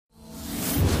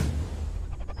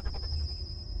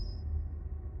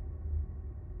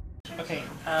Okay,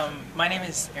 my name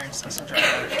is Aaron Schlesinger.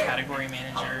 I'm a category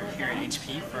manager here at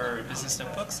HP for business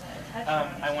notebooks.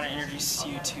 I want to introduce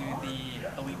you to the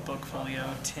EliteBook Folio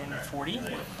 1040.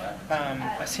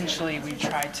 Essentially, we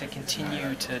tried to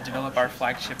continue to develop our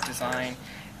flagship design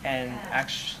and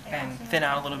thin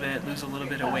out a little bit, lose a little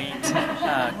bit of weight,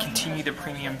 continue the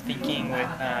premium thinking with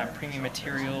premium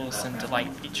materials and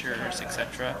delight features,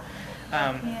 etc.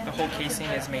 The whole casing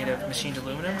is made of machined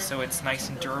aluminum, so it's nice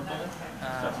and durable.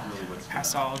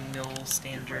 Pass all mil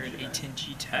standard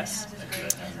A10G tests.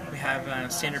 We have a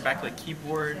standard backlit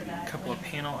keyboard, a couple of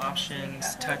panel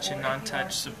options, touch and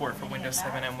non-touch support for Windows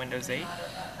 7 and Windows 8.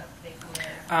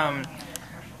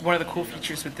 One of the cool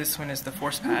features with this one is the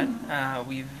force pad.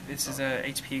 This is a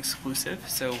HP exclusive,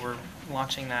 so we're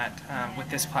launching that with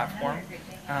this platform.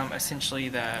 Essentially,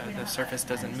 the surface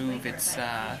doesn't move. It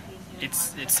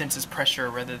senses pressure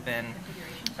rather than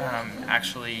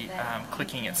actually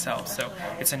clicking itself. So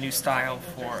it's a new style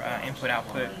for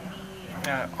input-output.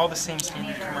 All the same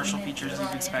standard commercial features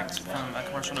you'd expect from a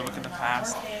commercial notebook in the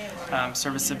past.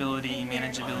 Serviceability,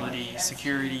 manageability,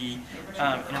 security,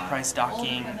 enterprise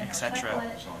docking,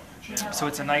 etc. So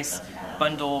it's a nice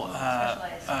bundle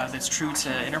that's true to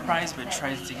enterprise, but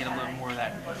tries to get a little more of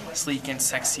that sleek and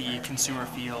sexy consumer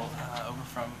feel over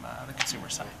from the consumer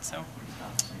side. So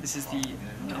this is the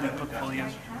EliteBook Folio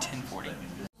 1040.